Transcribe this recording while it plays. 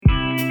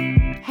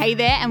Hey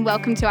there, and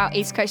welcome to our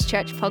East Coast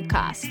Church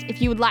podcast.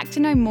 If you would like to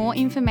know more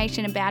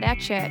information about our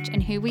church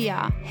and who we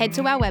are, head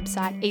to our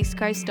website,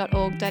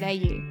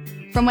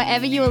 eastcoast.org.au. From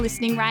wherever you are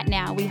listening right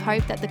now, we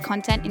hope that the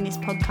content in this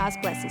podcast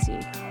blesses you.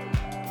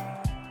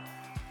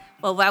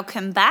 Well,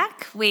 welcome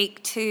back.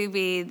 Week 2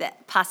 with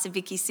Pastor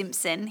Vicky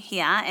Simpson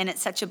here, and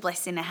it's such a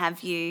blessing to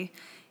have you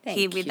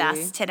here with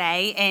us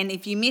today. And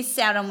if you missed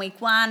out on week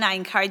 1, I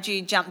encourage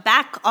you to jump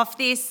back off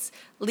this,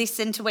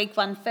 listen to week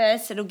 1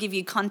 first. It'll give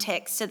you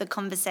context to the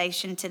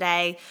conversation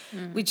today,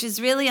 which is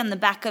really on the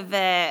back of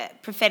a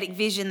prophetic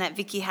vision that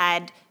Vicky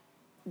had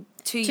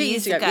two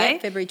years ago. Yeah,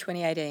 February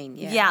 2018.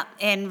 Yeah,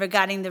 and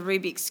regarding the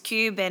Rubik's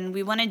Cube, and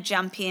we want to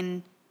jump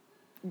in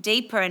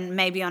deeper and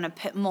maybe on a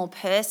more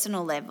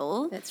personal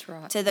level. That's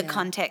right. To the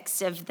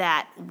context of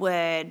that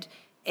word,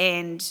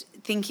 and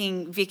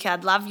thinking, Vic,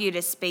 I'd love you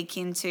to speak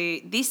into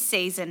this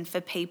season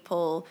for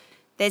people.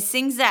 There's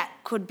things that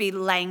could be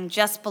laying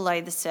just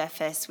below the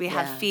surface. We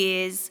have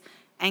fears,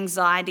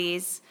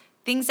 anxieties,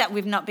 things that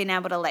we've not been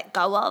able to let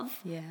go of.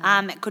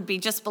 It could be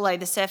just below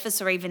the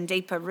surface or even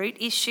deeper root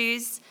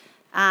issues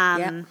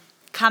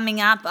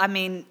coming up. I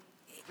mean,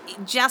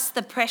 just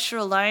the pressure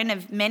alone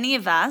of many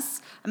of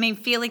us. I mean,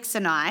 Felix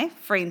and I,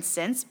 for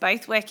instance,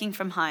 both working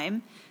from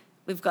home.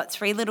 We've got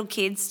 3 little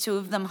kids, 2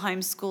 of them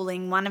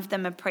homeschooling, 1 of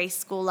them a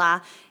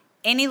preschooler.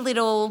 Any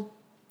little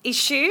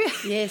issue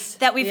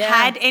that we've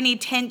had, any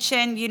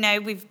tension, you know,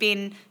 we've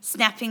been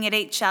snapping at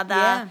each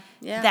other,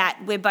 that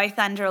we're both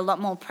under a lot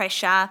more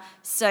pressure.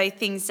 So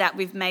things that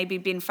we've maybe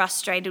been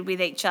frustrated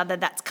with each other,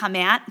 that's come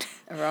out.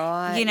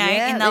 Right. You know,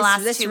 in the last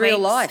 2 weeks. That's real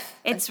life.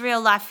 It's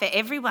real life for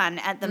everyone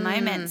at the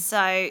moment.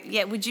 So,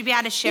 would you be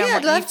able to share what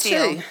I'd love you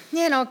feel? to.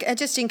 Yeah, and I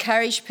just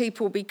encourage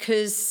people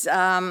because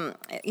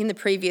in the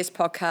previous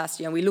podcast,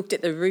 you know, we looked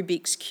at the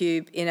Rubik's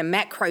Cube in a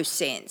macro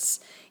sense,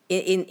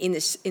 in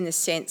the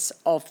sense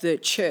of the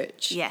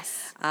church.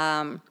 Yes.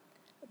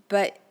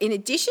 But in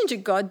addition to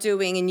God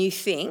doing a new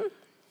thing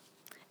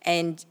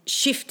and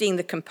shifting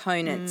the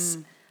components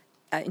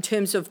in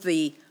terms of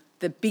the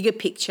bigger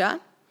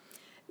picture,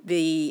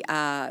 the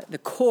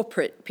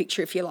corporate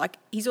picture, if you like,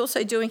 he's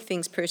also doing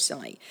things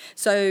personally.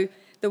 So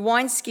the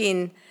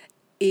wineskin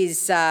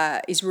is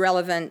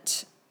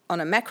relevant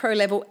on a macro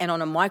level and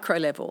on a micro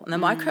level. And the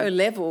micro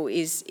level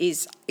is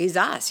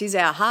us, is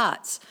our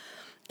hearts.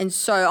 And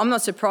so I'm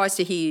not surprised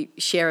to hear you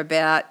share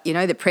about, you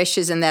know, the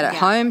pressures and that at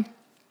home,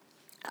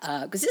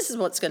 because this is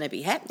what's going to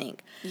be happening.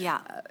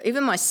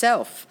 Even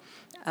myself,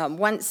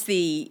 once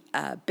the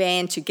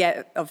ban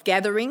of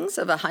gatherings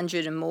of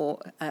 100 and more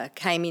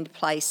came into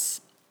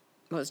place,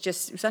 it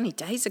was only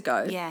days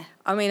ago.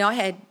 I mean, I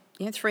had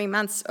 3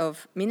 months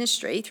of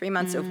ministry, 3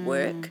 months of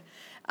work,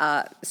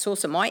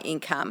 source of my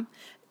income.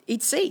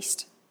 It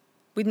ceased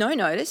with no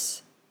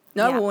notice,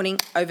 no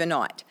warning,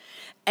 overnight.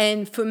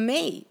 And for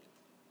me,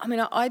 I mean,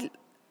 I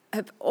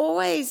have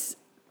always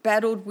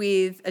battled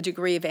with a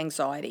degree of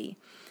anxiety.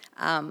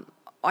 I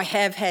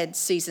have had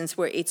seasons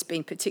where it's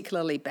been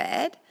particularly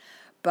bad,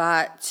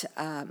 but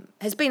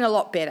has been a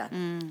lot better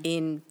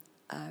in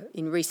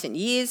recent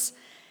years.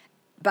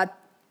 But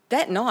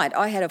that night,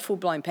 I had a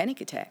full-blown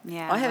panic attack.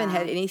 I haven't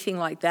had anything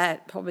like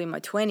that probably in my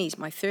 20s,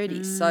 my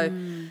 30s. So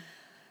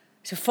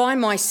to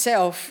find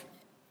myself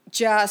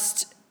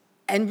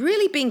and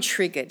really being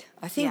triggered.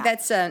 I think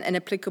that's an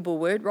applicable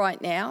word right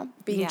now,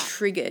 being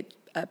triggered.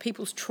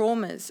 People's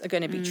traumas are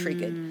going to be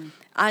triggered.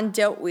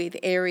 Undealt with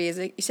areas,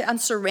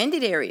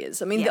 unsurrendered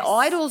areas. I mean, the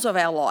idols of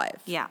our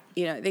life. You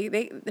know,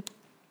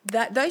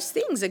 those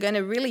things are going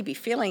to really be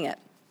feeling it.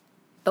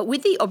 But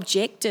with the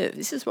objective,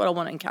 this is what I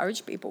want to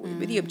encourage people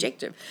with the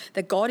objective,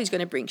 that God is going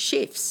to bring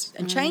shifts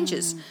and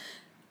changes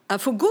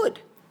for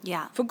good.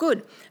 For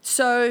good.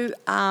 So,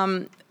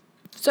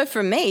 so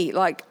for me,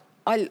 like,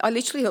 I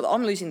literally thought,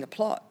 I'm losing the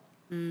plot.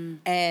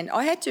 And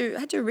I had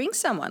to ring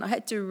someone. I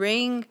had to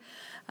ring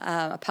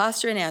a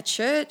pastor in our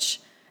church,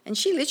 and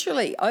she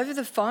literally, over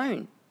the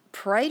phone,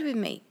 prayed with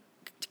me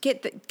to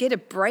get a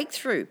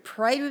breakthrough,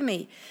 prayed with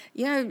me,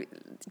 you know,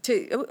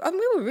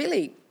 we were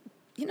really,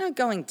 you know,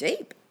 going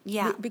deep.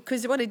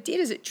 Because what it did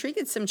is it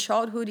triggered some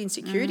childhood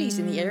insecurities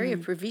in the area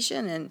of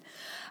provision,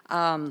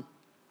 and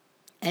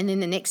then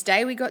the next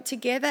day we got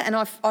together, and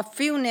I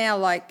feel now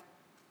like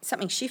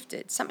something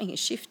has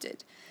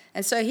shifted.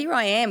 And so here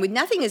I am, with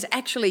nothing has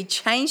actually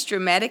changed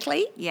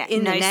dramatically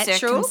in the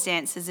natural.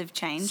 Circumstances have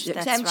changed.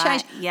 That's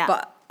right.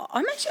 But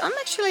I'm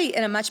actually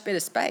in a much better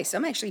space.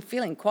 I'm actually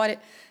feeling quite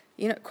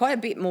a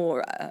bit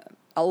more,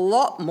 a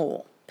lot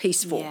more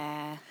peaceful.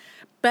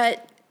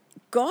 But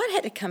God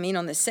had to come in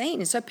on the scene,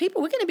 and so we're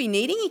going to be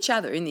needing each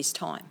other in this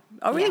time.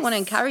 I really want to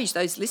encourage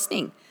those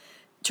listening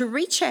to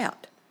reach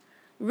out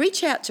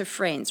to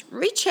friends,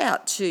 reach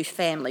out to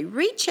family,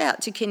 reach out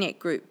to Connect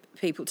Group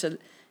people, to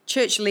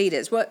church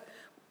leaders,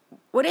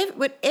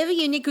 whatever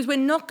you need, because we're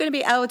not going to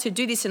be able to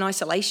do this in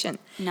isolation.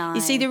 No.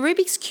 You see, the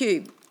Rubik's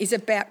Cube is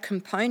about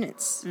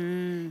components.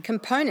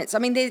 Components. I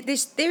mean, there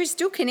is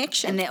still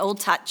connection. And they're all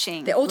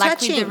touching. They're all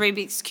touching. Like with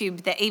the Rubik's Cube,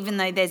 that even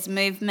though there's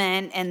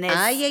movement and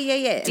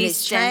there's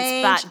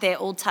distance, but they're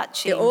all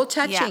touching. They're all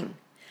touching.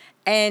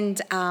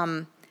 And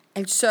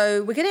And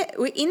so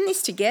we're in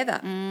this together.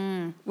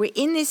 We're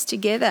in this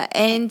together.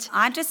 And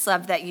I just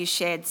love that you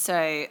shared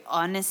so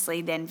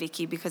honestly then,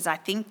 Vicky, because I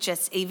think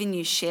just even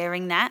you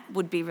sharing that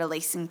would be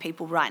releasing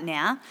people right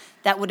now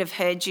that would have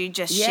heard you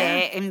just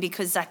share. And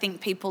because I think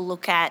people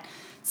look at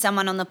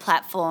someone on the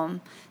platform,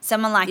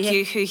 someone like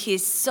you who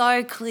hears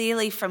so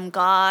clearly from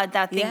God,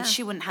 they'll think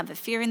she wouldn't have a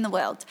fear in the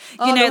world.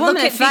 the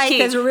woman of faith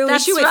has a real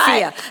issue with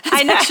fear.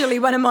 I know. That's actually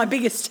one of my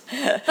biggest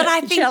But I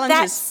think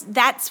challenges.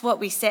 that's what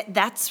we said.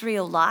 That's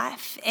real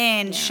life,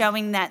 and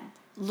showing that.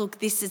 Look,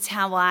 this is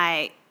how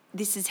I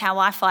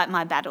fight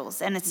my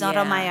battles, and it's not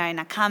on my own.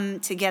 I come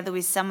together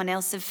with someone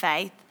else of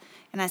faith,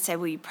 and I say,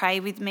 "Will you pray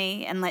with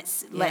me? And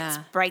let's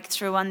break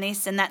through on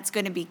this." And that's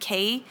going to be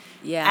key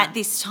at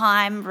this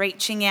time.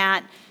 Reaching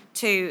out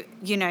to,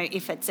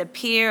 if it's a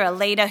peer, a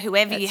leader,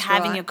 whoever you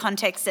have in your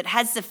context that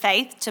has the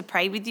faith to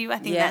pray with you. I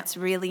think that's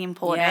really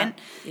important.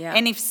 Yeah.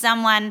 And if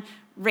someone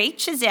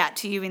reaches out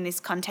to you in this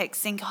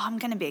context, think, I'm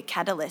going to be a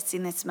catalyst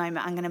in this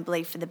moment. I'm going to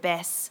believe for the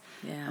best.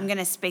 Yeah. I'm going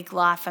to speak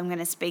life. I'm going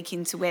to speak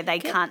into where they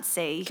can't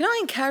see. Can I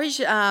encourage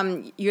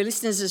your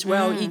listeners as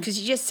well? Because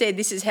you just said,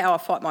 this is how I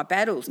fight my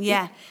battles.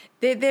 Yeah.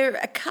 There are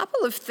a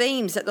couple of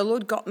themes that the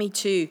Lord got me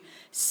to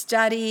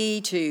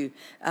study, to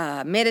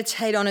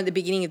meditate on at the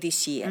beginning of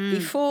this year,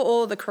 before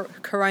all the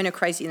corona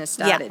craziness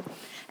started. Yeah.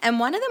 And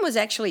one of them was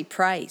actually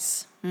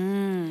praise.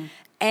 And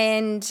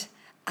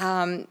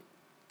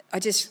I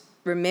just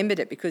remembered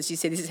it because you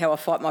said, this is how I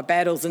fight my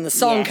battles, and the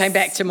song came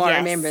back to my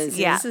remembrance.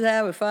 Yeah. This is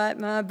how I fight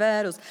my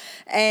battles.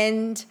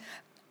 And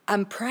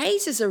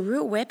praise is a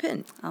real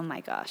weapon. Oh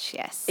my gosh,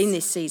 yes. In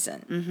this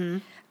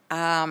season.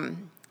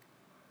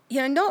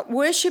 Not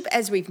worship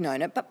as we've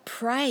known it, but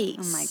praise.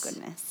 Oh my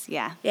goodness,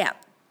 yeah. Yeah.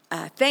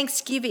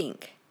 Thanksgiving.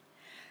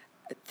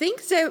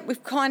 Things that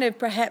we've kind of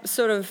perhaps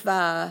sort of,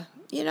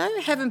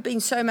 haven't been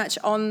so much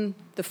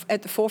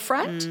at the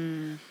forefront.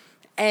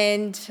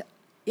 And,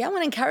 I want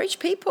to encourage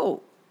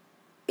people,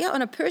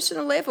 on a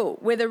personal level,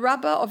 where the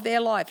rubber of their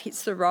life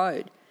hits the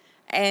road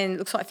and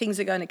looks like things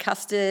are going to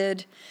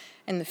custard,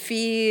 and the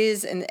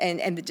fears and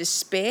the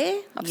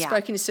despair. I've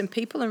spoken to some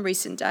people in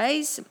recent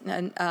days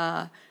and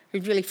who're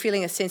really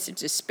feeling a sense of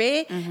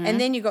despair. And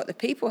then you've got the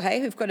people,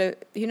 who've got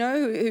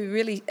who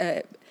really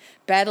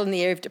battle in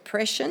the area of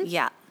depression.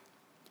 Yeah.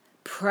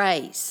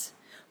 Praise.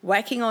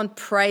 Whacking on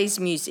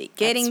praise music,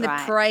 getting the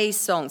praise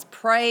songs,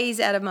 praise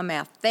out of my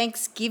mouth,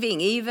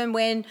 thanksgiving, even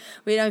when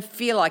we don't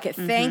feel like it.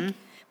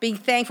 Being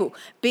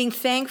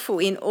thankful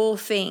in all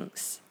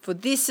things, for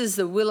this is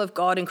the will of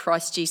God in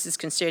Christ Jesus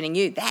concerning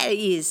you. That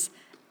is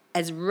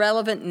as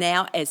relevant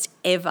now as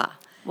ever.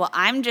 Well,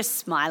 I'm just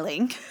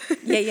smiling.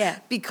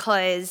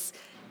 Because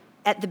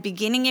at the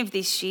beginning of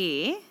this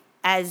year,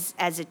 as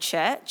a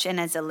church and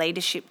as a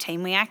leadership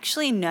team, we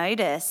actually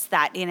noticed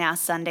that in our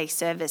Sunday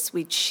service,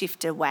 we'd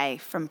shift away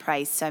from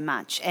praise so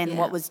much. And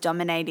what was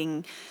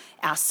dominating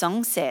our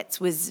song sets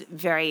was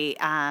very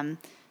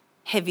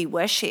heavy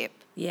worship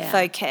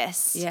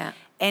focus. Yeah.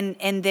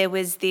 And there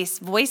was this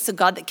voice of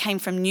God that came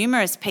from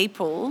numerous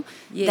people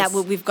that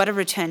we've got to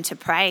return to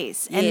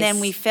praise. And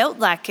then we felt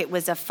like it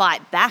was a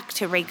fight back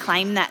to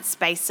reclaim that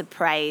space of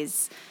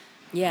praise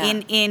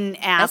in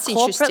our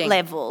corporate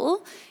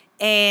level.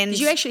 And did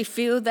you actually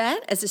feel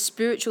that as a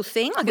spiritual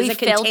thing? Like we as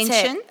a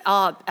contention?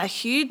 Felt it, a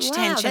huge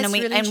tension.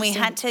 And we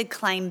had to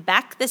claim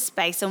back the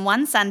space. And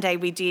one Sunday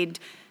we did,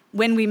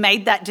 when we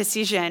made that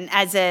decision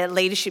as a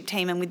leadership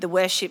team and with the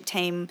worship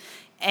team,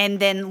 and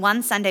then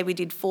one Sunday we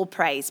did 4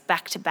 praise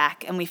back to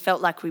back, and we felt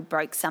like we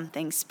broke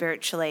something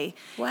spiritually.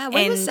 Wow,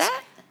 when was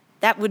that?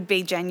 That would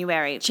be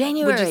January. Would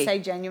you say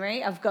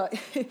January? I've got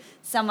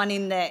someone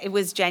in there. It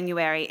was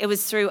January. It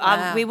was through,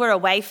 we were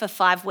away for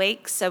 5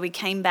 weeks, so we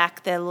came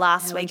back the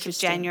last week of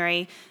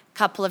January. A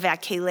couple of our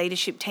key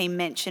leadership team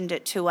mentioned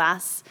it to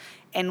us,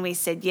 and we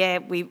said,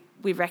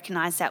 we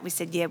recognised that. We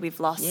said, we've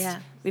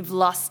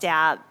lost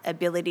our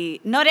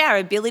ability, not our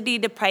ability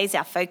to praise,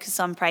 our focus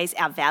on praise,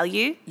 our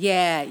value.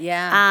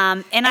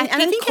 And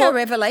I think our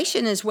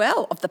revelation as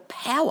well of the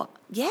power.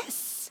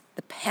 Yes.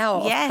 The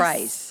power of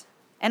praise.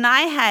 And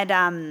I had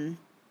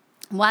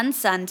one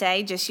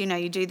Sunday, just,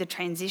 you do the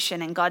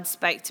transition, and God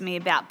spoke to me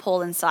about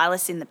Paul and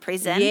Silas in the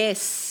prison.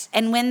 Yes.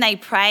 And when they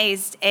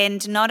praised,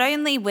 and not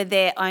only were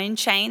their own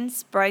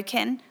chains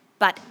broken,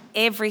 but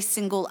every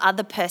single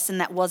other person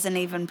that wasn't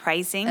even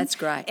praising. That's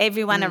great.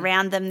 Everyone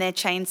around them, their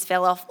chains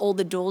fell off, all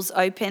the doors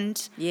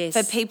opened. Yes.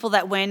 For people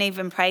that weren't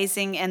even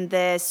praising, and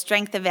the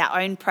strength of our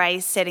own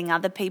praise setting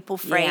other people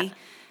free.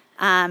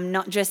 Yeah.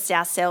 Not just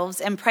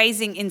ourselves, and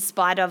praising in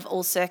spite of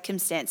all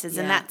circumstances.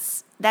 And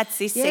that's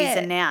this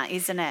season now,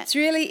 isn't it?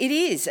 It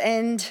is.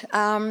 And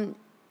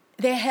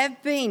there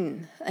have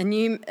been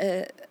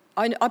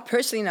I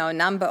personally know a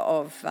number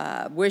of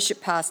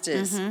worship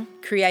pastors,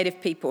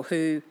 creative people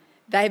who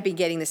they've been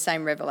getting the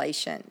same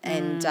revelation.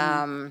 And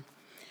I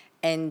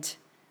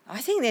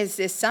think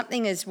there's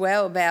something as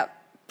well about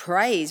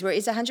praise where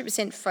it's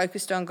 100%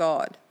 focused on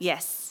God.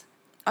 Yes.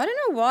 I don't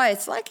know why.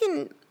 It's like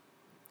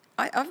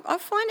I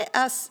find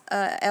us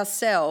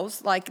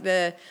ourselves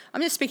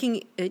I'm just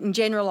speaking in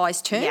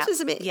generalised terms.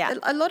 Yeah, There's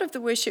a lot of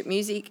the worship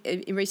music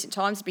in recent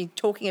times has been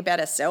talking about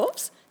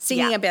ourselves,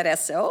 singing about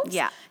ourselves,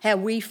 how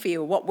we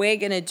feel, what we're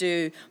going to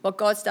do, what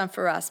God's done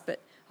for us. But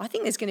I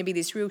think there's going to be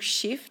this real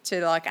shift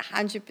to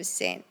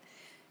 100%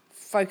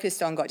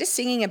 focused on God, just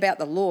singing about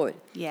the Lord.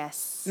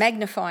 Yes.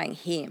 Magnifying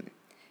Him,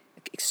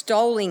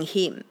 extolling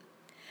Him,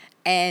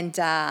 and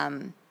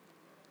I'm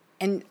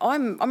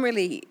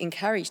really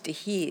encouraged to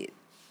hear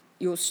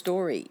your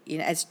story,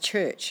 as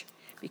church,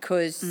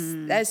 because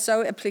that's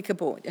so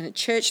applicable in a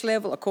church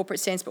level, a corporate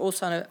sense, but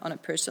also on a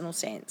personal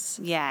sense.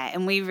 Yeah,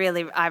 and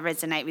I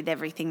resonate with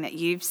everything that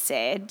you've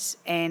said,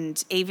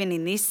 and even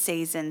in this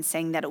season,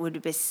 saying that it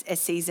would be a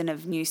season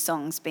of new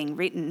songs being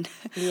written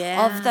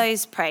of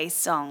those praise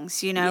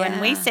songs,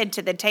 and we said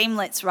to the team,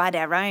 let's write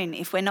our own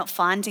if we're not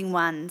finding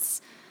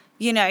ones,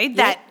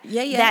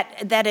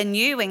 that are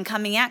new and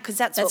coming out, because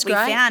that's what we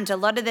found. A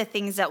lot of the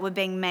things that were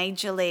being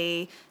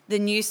majorly, the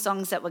new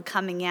songs that were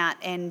coming out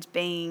and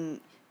being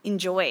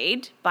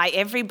enjoyed by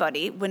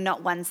everybody were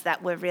not ones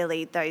that were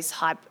really those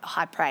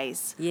high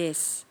praise.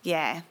 Yes.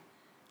 Yeah.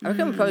 I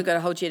reckon we've probably got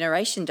a whole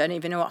generation don't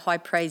even know what high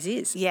praise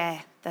is.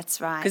 Yeah, that's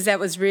right. Because that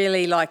was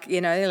really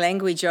the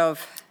language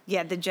of...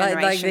 Yeah, the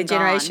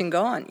generation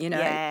gone,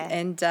 Yeah.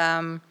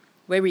 And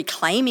we're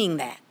reclaiming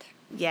that.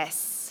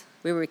 Yes.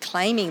 We're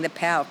reclaiming the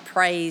power of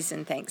praise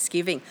and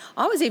thanksgiving.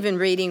 I was even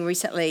reading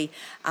recently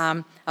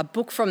a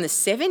book from the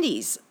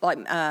 70s,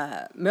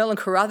 Merlin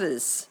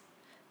Carruthers.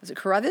 Was it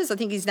Carruthers? I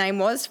think his name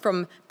was,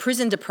 From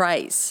Prison to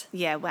Praise.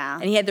 Yeah, wow.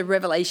 And he had the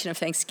revelation of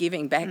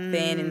thanksgiving back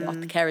then in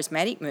the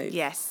charismatic move.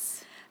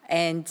 Yes.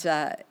 And,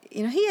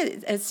 he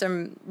had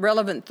some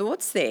relevant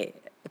thoughts there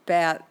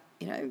about,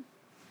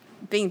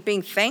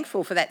 being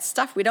thankful for that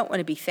stuff we don't want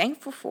to be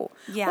thankful for.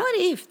 Yeah. What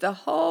if the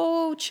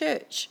whole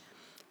church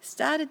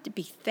started to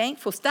be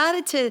thankful,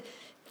 started to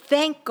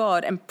thank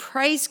God and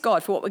praise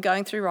God for what we're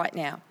going through right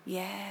now?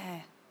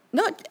 Yeah.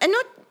 Not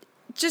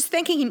just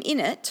thanking Him in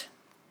it.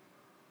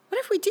 What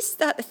if we just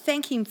start to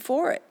thank Him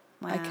for it?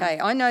 Wow. Okay,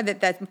 I know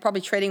that that's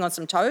probably treading on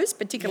some toes,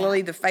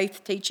 particularly the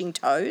faith-teaching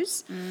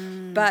toes,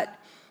 but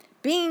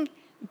being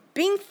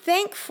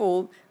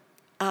thankful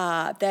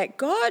that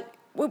God,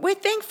 we're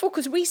thankful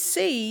because we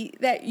see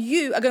that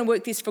you are going to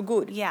work this for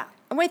good. Yeah.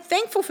 And we're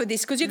thankful for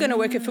this because you're going to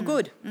work it for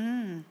good.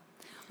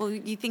 Well,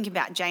 you think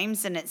about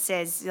James and it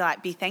says,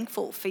 be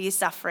thankful for your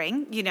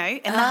suffering,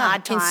 and the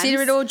hard times.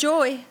 Consider it all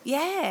joy.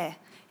 Yeah.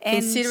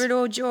 Consider it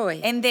all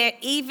joy. And there,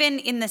 even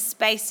in the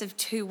space of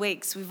 2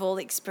 weeks, we've all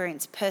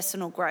experienced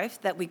personal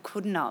growth that we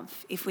couldn't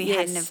have if we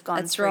hadn't have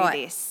gone through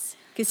this.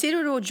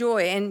 Consider it all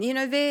joy. And,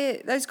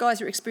 those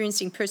guys are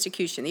experiencing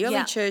persecution. The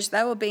early church,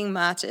 they were being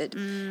martyred.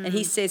 And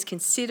he says,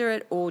 consider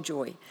it all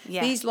joy.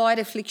 Yeah. These light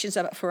afflictions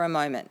are but for a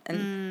moment.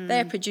 And they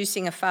are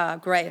producing a far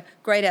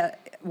greater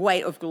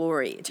weight of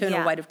glory,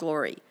 eternal weight of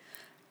glory.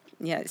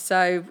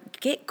 So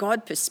get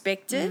God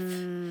perspective.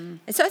 And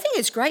so I think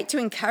it's great to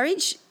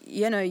encourage,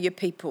 your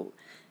people.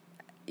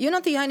 You're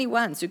not the only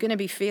ones who are going to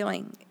be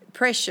feeling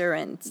pressure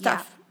and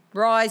stuff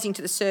rising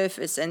to the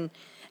surface and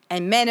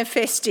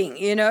manifesting,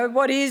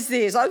 what is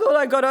this? I thought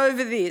I got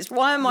over this.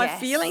 Why am I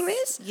feeling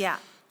this? Yeah.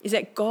 Is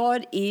that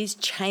God is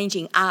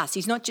changing us.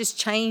 He's not just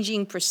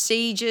changing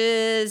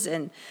procedures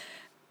and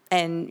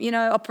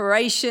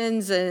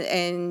operations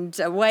and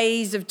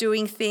ways of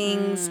doing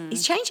things.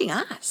 He's changing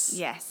us.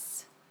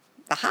 Yes.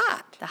 The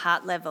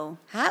heart level.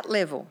 Heart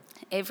level.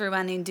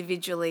 Everyone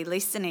individually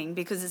listening,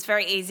 because it's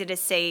very easy to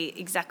see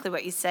exactly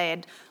what you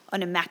said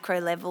on a macro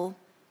level,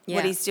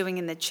 what He's doing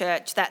in the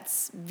church.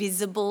 That's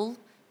visible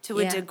to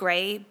a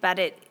degree, but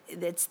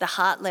it's the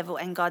heart level,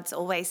 and God's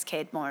always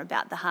cared more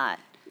about the heart.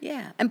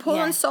 Yeah. And Paul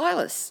and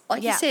Silas,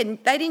 like you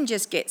said, they didn't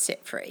just get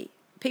set free.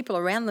 People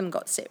around them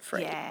got set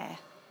free. Yeah.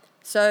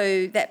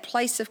 So that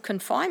place of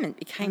confinement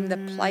became the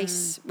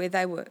place where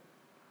they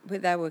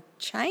were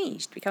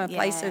changed, became a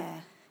place of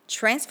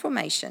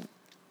transformation.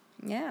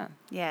 Yeah.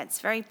 Yeah, it's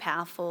very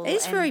powerful. It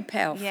is very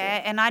powerful.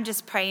 Yeah, and I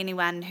just pray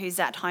anyone who's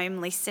at home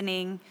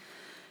listening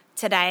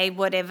today,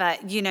 whatever,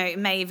 it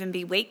may even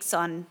be weeks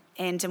on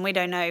end and we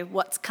don't know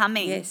what's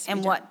coming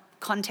and what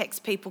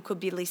context people could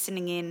be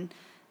listening in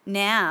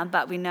now,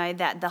 but we know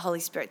that the Holy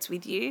Spirit's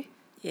with you.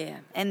 Yeah.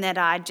 And that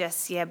I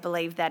just,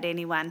 believe that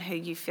anyone who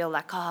you feel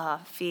like,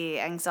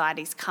 fear,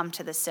 anxieties come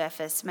to the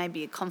surface,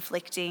 maybe you're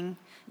conflicting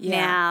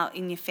now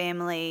in your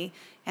family,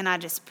 and I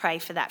just pray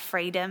for that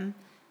freedom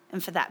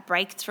and for that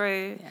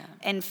breakthrough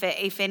and for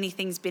if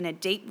anything's been a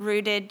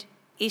deep-rooted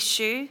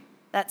issue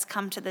that's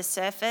come to the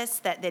surface,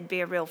 that there'd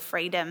be a real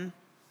freedom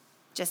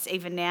just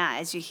even now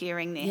as you're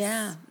hearing this.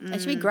 Yeah.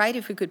 It'd be great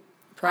if we could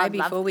pray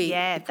before we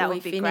that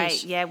would be finish.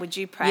 great. Yeah, would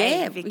you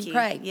pray, Vicky? We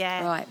pray.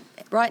 Yeah.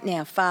 Right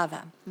now,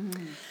 Father.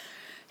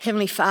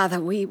 Heavenly Father,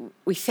 we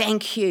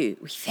thank you.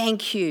 We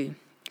thank you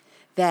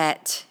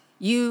that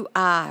you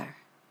are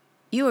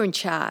You are in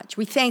charge.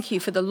 We thank you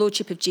for the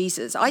Lordship of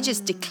Jesus. I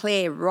just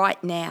declare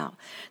right now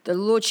the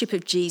Lordship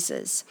of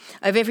Jesus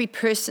of every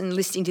person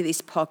listening to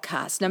this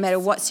podcast, no matter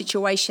what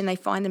situation they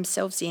find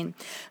themselves in.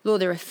 Lord,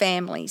 there are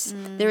families,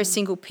 there are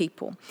single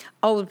people,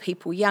 older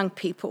people, young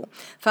people,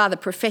 Father,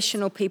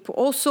 professional people,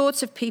 all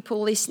sorts of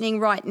people listening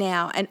right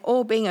now and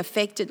all being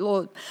affected,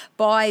 Lord,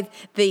 by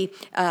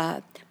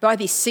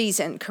this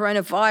season,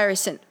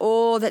 coronavirus and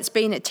all that's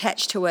been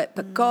attached to it.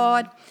 But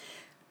God,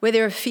 where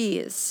there are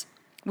fears,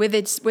 where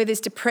there's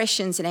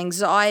depressions and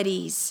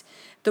anxieties,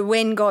 the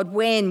when, God,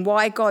 when,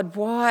 why, God,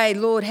 why,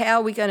 Lord, how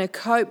are we going to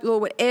cope,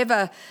 Lord,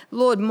 whatever,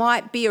 Lord,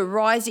 might be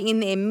arising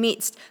in their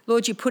midst,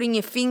 Lord, you're putting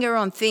your finger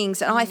on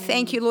things, and I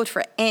thank you, Lord,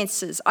 for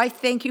answers. I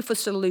thank you for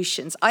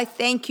solutions. I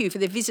thank you for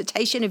the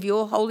visitation of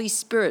your Holy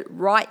Spirit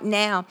right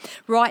now.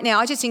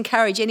 I just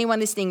encourage anyone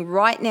listening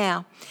right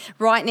now,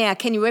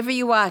 can you, wherever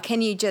you are,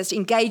 can you just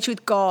engage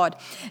with God,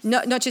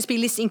 not just be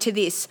listening to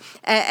this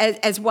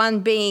as one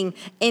being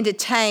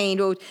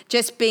entertained or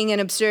just being an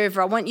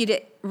observer. I want you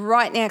to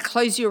right now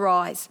close your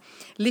eyes,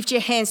 lift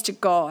your hands to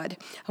God.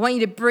 I want you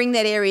to bring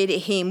that area to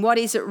him. What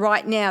is it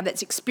right now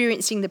that's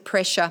experiencing the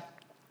pressure?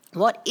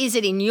 What is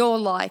it in your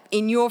life,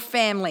 in your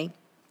family?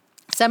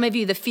 Some of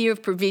you, the fear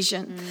of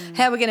provision.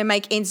 How are we going to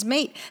make ends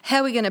meet? How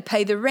are we going to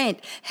pay the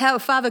rent?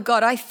 Father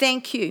God, I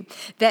thank you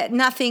that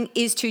nothing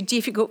is too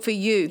difficult for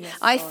you. Yes,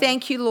 I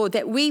thank you, Lord,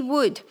 that we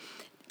would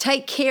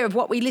take care of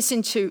what we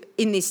listen to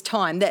in this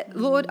time. That,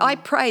 Lord, I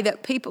pray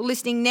that people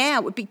listening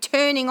now would be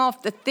turning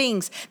off the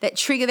things that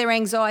trigger their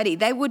anxiety.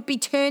 They would be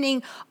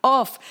turning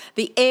off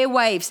the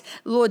airwaves,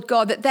 Lord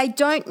God, that they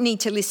don't need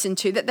to listen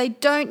to, that they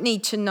don't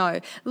need to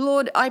know.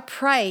 Lord, I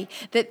pray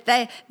that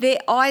their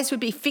eyes would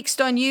be fixed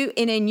on you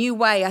in a new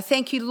way. I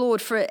thank you,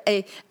 Lord, for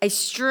a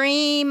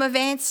stream of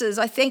answers.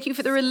 I thank you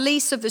for the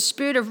release of the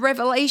spirit of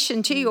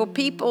revelation to your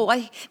people.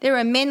 There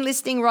are men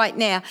listening right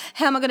now.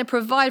 How am I going to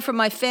provide for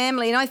my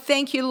family? And I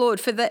thank you,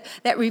 Lord, for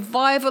that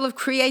revival of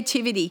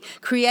creativity,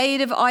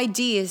 creative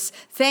ideas.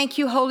 Thank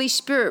you, Holy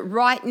Spirit,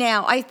 right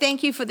now. I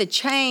thank you for the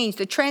change,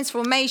 the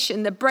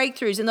transformation, the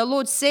breakthroughs. And the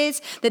Lord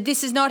says that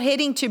this is not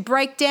heading to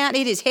break down,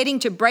 it is heading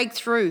to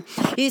breakthrough.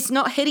 It is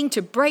not heading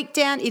to break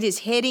down, it is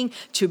heading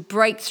to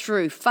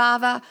breakthrough.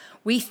 Father,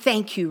 we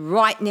thank you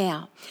right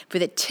now for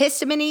the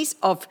testimonies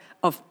of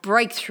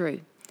breakthrough,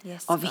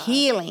 of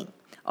healing,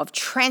 of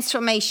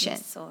transformation,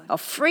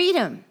 of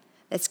freedom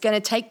that's going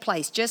to take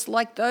place, just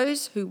like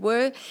those who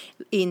were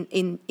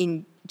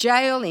in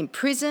jail, in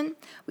prison.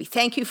 We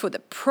thank you for the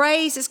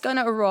praise that's going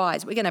to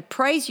arise. We're going to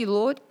praise you,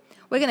 Lord.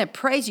 We're going to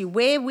praise you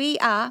where we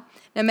are,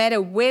 no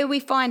matter where we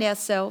find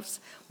ourselves.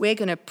 We're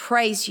going to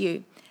praise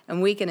you, and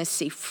we're going to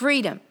see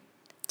freedom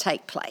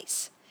take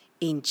place.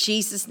 In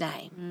Jesus'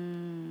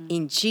 name.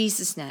 In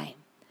Jesus' name.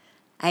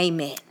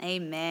 Amen.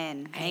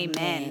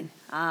 Amen.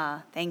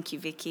 Thank you,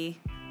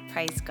 Vicky.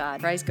 Praise God.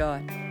 Praise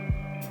God.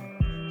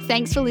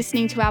 Thanks for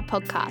listening to our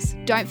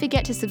podcast. Don't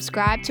forget to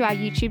subscribe to our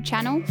YouTube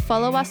channel,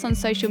 follow us on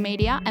social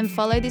media, and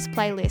follow this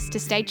playlist to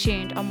stay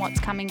tuned on what's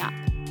coming up.